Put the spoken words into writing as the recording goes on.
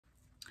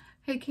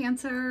Hey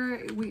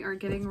Cancer, we are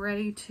getting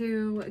ready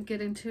to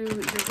get into your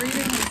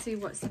reading and see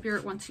what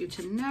Spirit wants you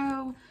to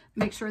know.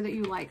 Make sure that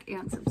you like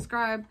and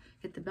subscribe.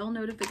 Hit the bell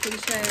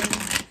notification.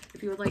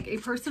 If you would like a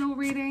personal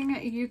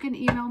reading, you can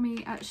email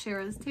me at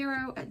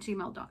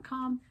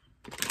sharastarot@gmail.com.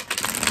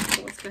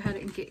 So let's go ahead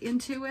and get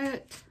into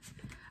it.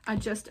 I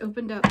just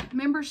opened up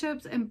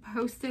memberships and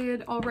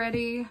posted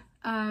already.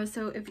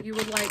 So if you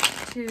would like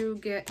to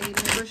get a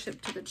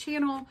membership to the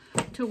channel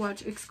to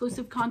watch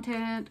exclusive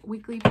content,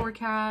 weekly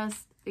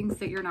forecasts, things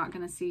that you're not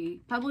going to see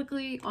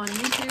publicly on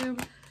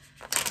YouTube,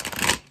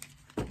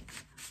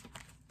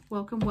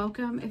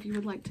 welcome if you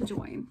would like to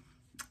join.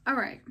 All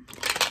right.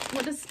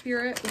 What does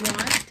Spirit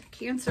want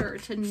Cancer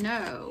to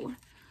know?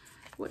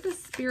 What does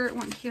Spirit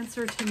want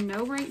Cancer to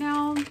know right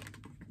now?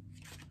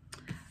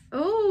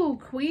 Oh,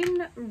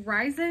 Queen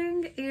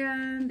Rising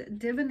and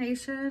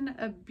Divination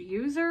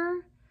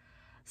Abuser.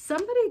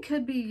 Somebody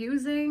could be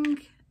using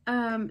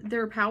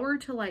their power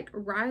to like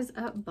rise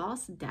up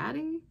boss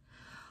daddy.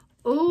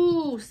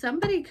 Oh,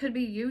 somebody could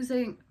be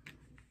using...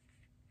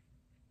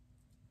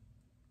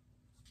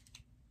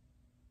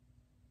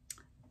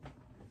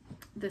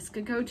 This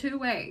could go two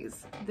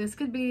ways. This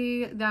could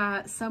be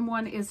that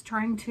someone is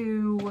trying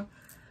to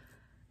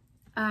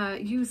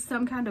use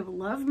some kind of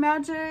love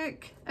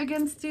magic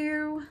against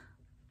you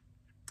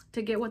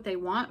to get what they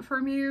want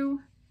from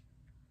you.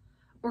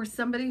 Or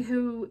somebody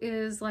who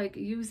is like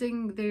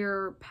using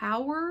their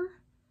power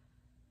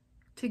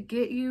to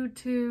get you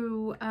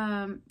to,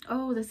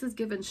 oh, this is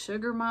giving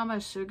sugar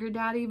mama, sugar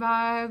daddy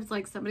vibes.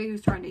 Like somebody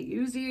who's trying to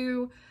use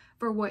you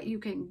for what you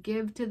can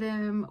give to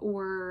them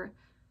or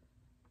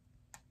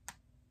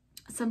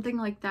something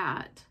like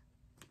that.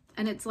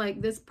 And it's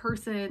like this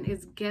person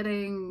is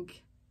getting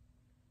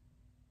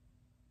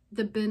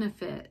the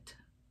benefit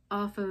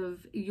off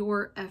of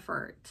your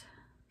effort.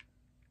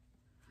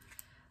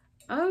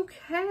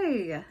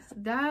 Okay,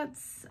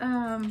 that's,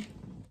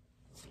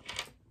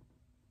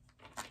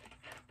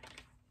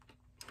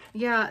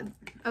 yeah,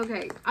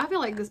 okay. I feel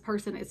like this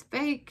person is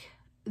fake.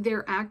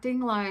 They're acting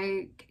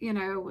like, you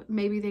know,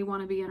 maybe they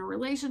want to be in a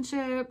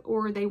relationship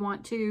or they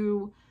want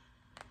to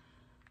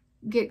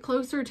get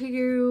closer to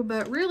you,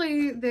 but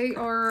really they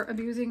are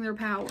abusing their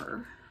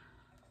power.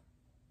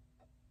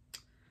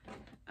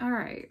 All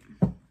right.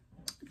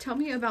 Tell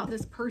me about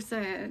this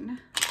person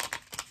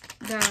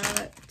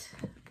that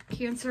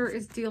Cancer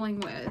is dealing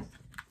with.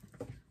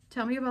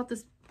 Tell me about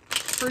this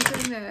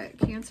person that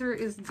Cancer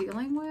is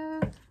dealing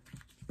with.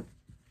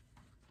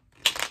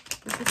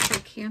 This is for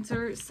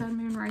Cancer, Sun,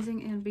 Moon,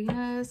 Rising, and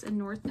Venus, and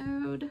North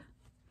Node.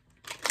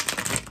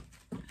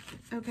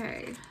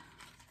 Okay.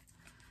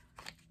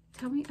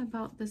 Tell me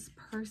about this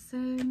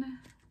person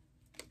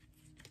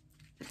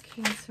that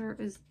Cancer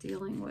is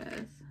dealing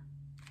with.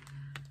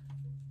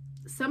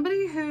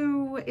 Somebody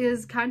who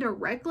is kind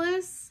of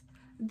reckless.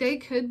 They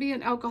could be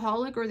an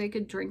alcoholic, or they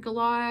could drink a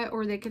lot,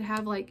 or they could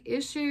have like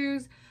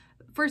issues.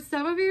 For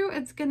some of you,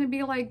 it's going to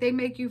be like they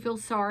make you feel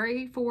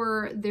sorry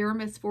for their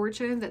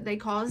misfortune that they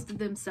caused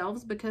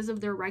themselves because of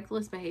their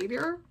reckless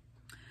behavior.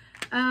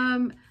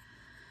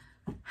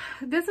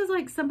 This is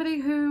like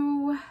somebody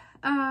who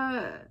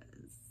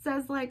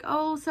says like,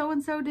 oh,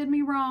 so-and-so did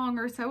me wrong,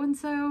 or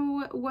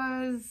so-and-so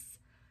was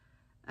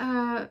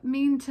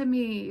mean to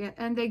me,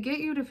 and they get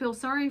you to feel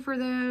sorry for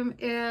them,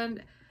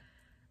 and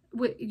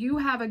you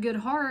have a good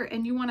heart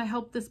and you want to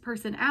help this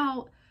person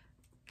out,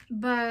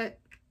 but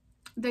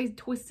they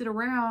twist it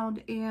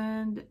around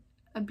and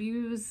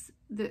abuse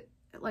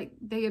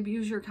they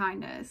abuse your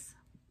kindness.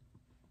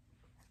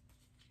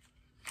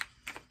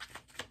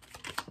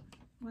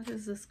 What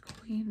is this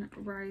Queen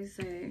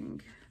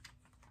Rising?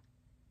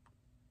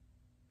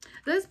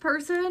 This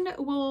person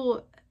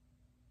will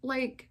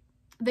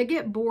they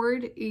get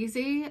bored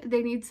easy.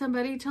 They need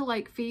somebody to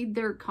like feed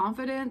their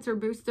confidence or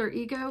boost their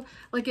ego.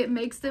 Like it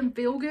makes them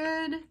feel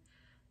good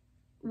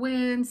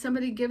when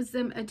somebody gives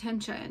them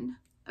attention.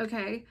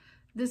 Okay.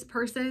 This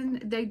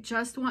person, they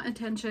just want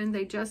attention.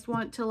 They just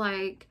want to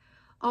like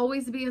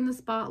always be in the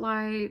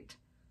spotlight.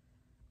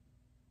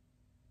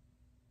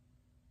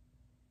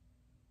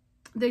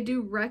 They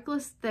do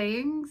reckless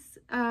things.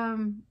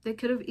 They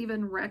could have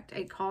even wrecked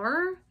a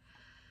car.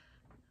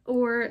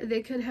 Or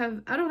they could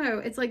have, I don't know.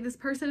 It's like this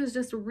person is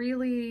just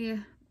really,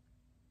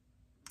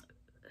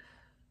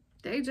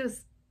 they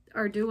just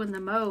are doing the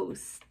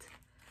most.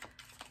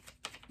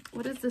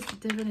 What is this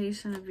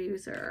Divination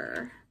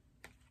Abuser?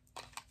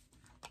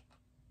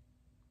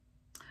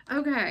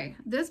 Okay,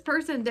 this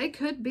person, they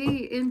could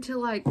be into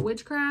like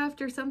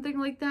witchcraft or something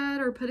like that,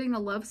 or putting a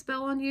love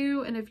spell on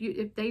you. And if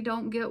they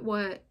don't get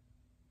what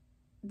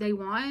they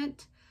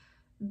want,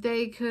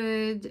 they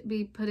could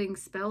be putting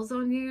spells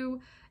on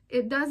you.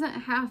 It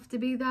doesn't have to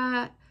be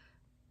that.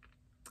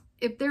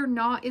 If they're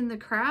not in the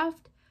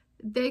craft,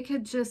 they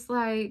could just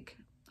like,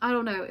 I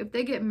don't know, if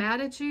they get mad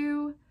at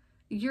you,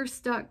 you're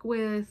stuck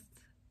with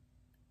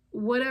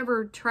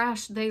whatever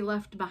trash they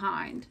left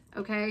behind,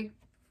 okay?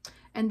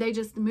 And they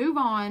just move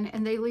on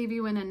and they leave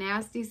you in a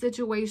nasty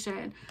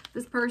situation.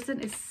 This person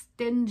is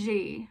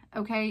stingy,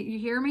 okay? You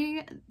hear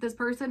me? This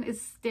person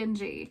is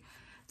stingy.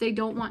 They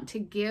don't want to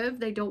give.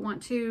 They don't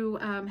want to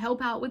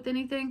help out with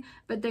anything,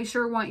 but they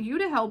sure want you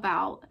to help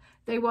out.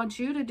 They want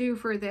you to do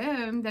for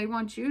them. They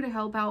want you to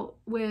help out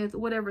with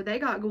whatever they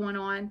got going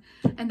on.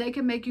 And they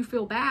can make you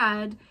feel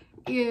bad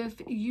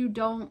if you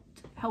don't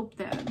help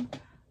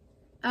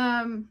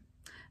them.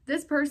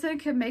 This person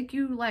can make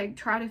you like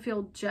try to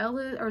feel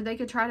jealous, or they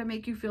could try to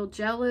make you feel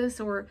jealous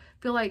or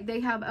feel like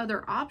they have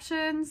other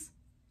options.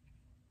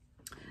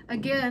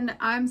 Again,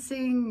 I'm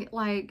seeing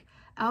like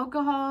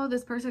alcohol.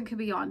 This person could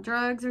be on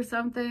drugs or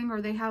something,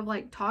 or they have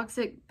like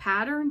toxic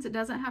patterns. It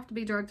doesn't have to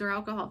be drugs or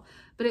alcohol,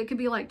 but it could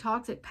be like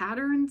toxic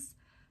patterns,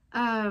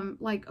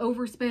 like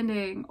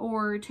overspending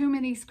or too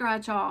many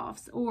scratch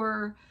offs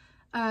or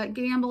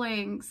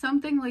gambling,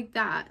 something like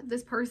that.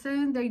 This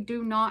person, they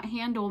do not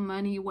handle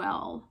money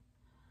well.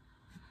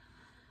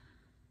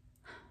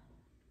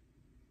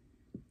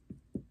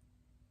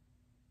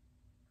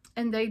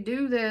 And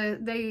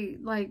they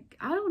like,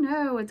 I don't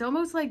know, it's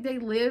almost like they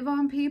live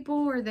on people,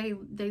 or they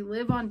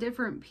live on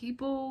different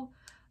people.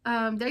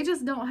 They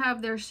just don't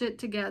have their shit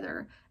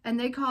together, and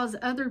they cause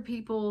other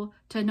people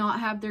to not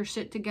have their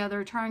shit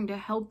together, trying to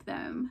help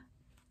them.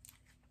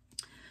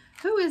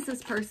 Who is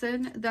this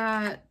person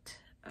that,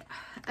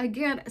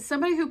 again,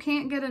 somebody who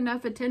can't get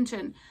enough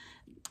attention?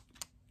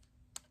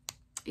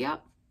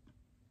 Yep.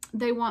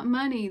 They want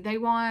money. They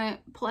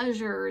want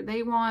pleasure.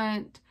 They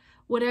want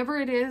whatever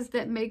it is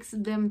that makes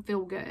them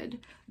feel good.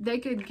 They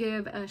could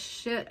give a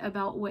shit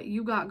about what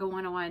you got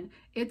going on.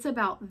 It's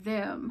about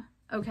them,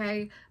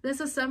 okay?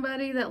 This is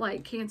somebody that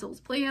like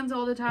cancels plans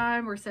all the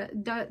time, or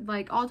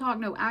like all talk,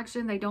 no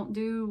action. They don't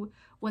do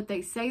what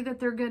they say that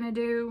they're going to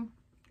do.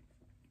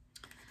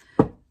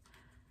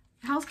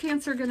 How's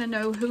Cancer going to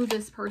know who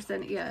this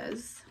person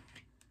is?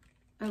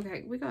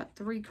 Okay, we got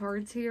 3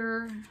 cards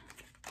here.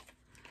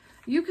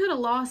 You could have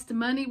lost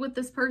money with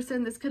this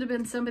person. This could have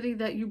been somebody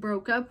that you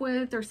broke up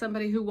with, or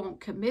somebody who won't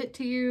commit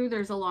to you.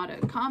 There's a lot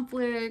of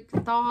conflict,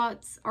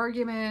 thoughts,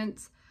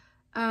 arguments.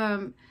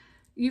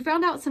 You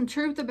found out some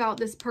truth about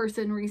this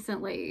person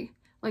recently.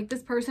 Like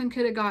this person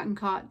could have gotten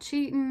caught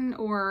cheating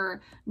or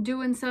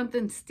doing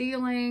something,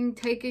 stealing,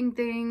 taking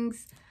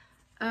things.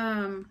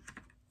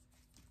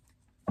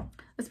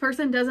 This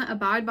person doesn't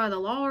abide by the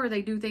law, or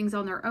they do things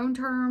on their own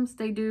terms.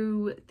 They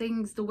do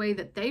things the way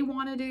that they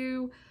want to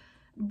do.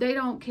 They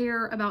don't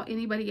care about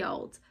anybody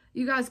else.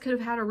 You guys could have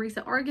had a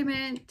recent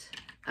argument.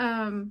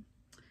 With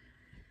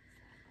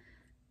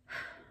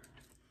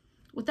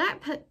that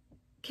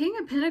King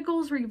of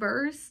Pentacles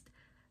reversed,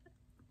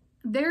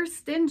 they're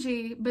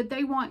stingy, but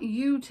they want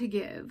you to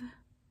give.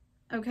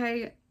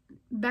 Okay?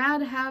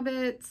 Bad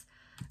habits.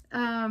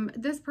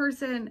 This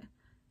person,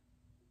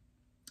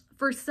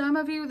 for some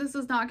of you, this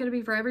is not going to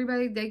be for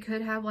everybody. They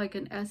could have like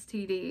an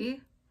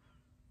STD.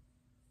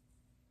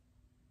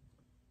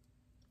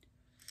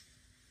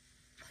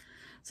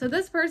 So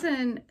this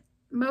person,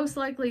 most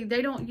likely,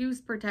 they don't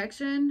use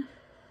protection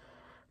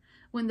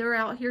when they're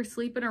out here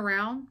sleeping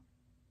around.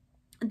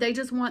 They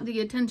just want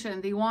the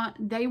attention. They want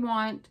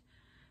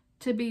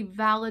to be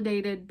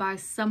validated by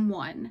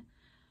someone.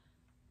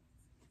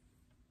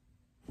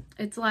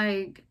 It's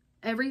like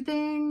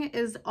everything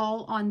is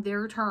all on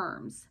their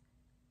terms.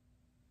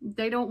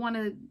 They don't want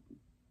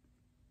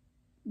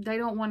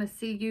to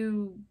see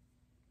you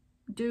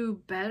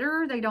do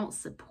better. They don't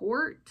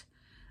support.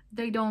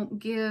 They don't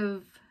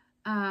give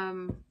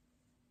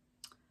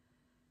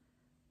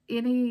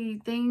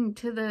anything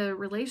to the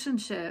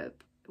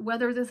relationship,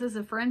 whether this is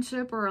a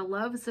friendship or a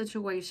love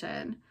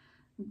situation.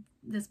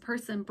 This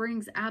person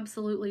brings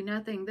absolutely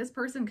nothing. This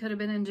person could have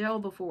been in jail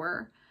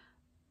before,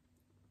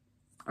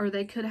 or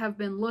they could have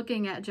been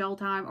looking at jail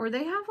time, or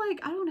they have like,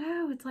 I don't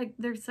know, it's like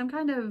there's some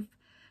kind of,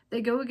 they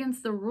go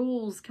against the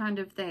rules kind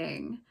of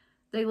thing.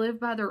 They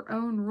live by their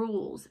own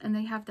rules, and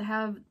they have to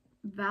have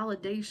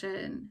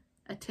validation,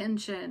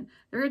 attention.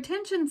 They're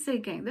attention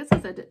seeking. This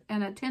is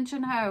an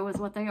attention hoe is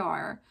what they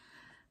are.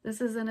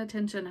 This is an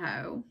attention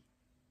hoe.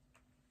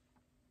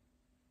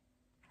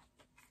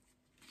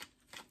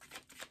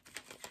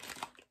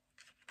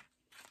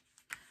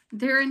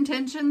 Their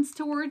intentions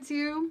towards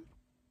you,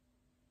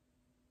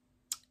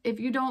 if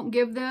you don't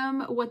give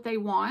them what they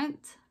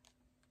want,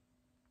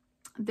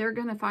 they're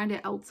going to find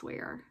it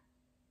elsewhere.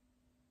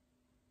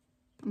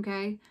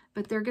 Okay?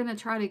 But they're going to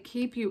try to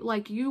keep you,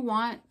 like you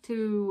want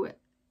to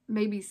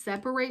maybe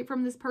separate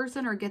from this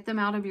person or get them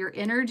out of your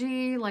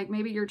energy. Like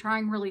maybe you're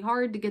trying really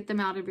hard to get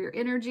them out of your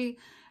energy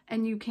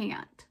and you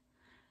can't.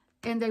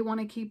 And they want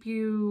to keep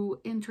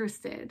you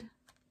interested.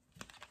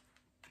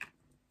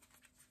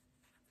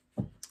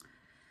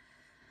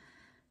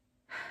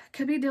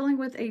 Could be dealing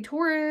with a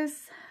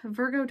Taurus,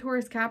 Virgo,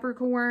 Taurus,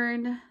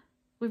 Capricorn.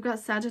 We've got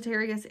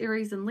Sagittarius,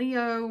 Aries, and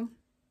Leo.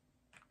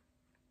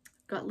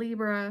 Got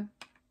Libra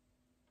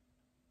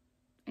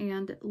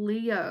and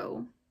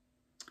Leo.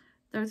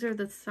 Those are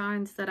the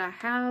signs that I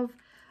have.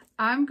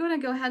 I'm going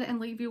to go ahead and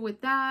leave you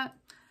with that.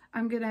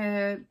 I'm going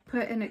to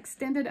put an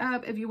extended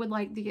up if you would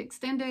like the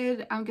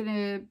extended. I'm going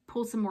to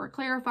pull some more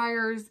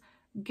clarifiers,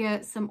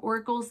 get some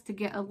oracles to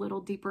get a little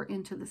deeper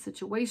into the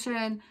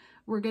situation.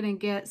 We're going to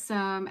get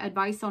some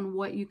advice on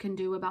what you can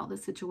do about the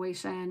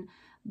situation,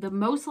 the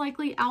most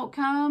likely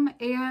outcome,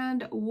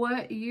 and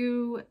what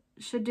you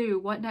should do,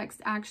 what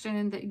next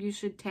action that you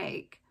should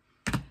take.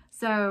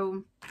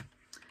 So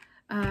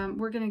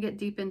we're going to get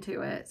deep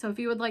into it. So if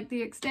you would like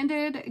the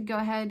extended, go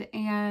ahead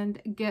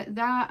and get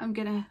that. I'm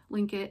going to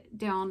link it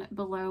down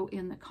below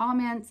in the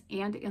comments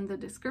and in the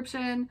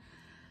description.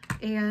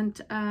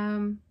 And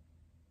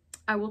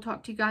I will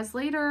talk to you guys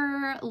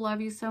later.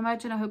 Love you so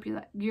much, and I hope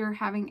you're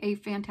having a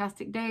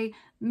fantastic day.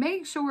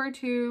 Make sure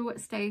to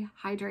stay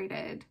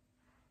hydrated.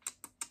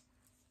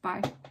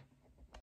 Bye.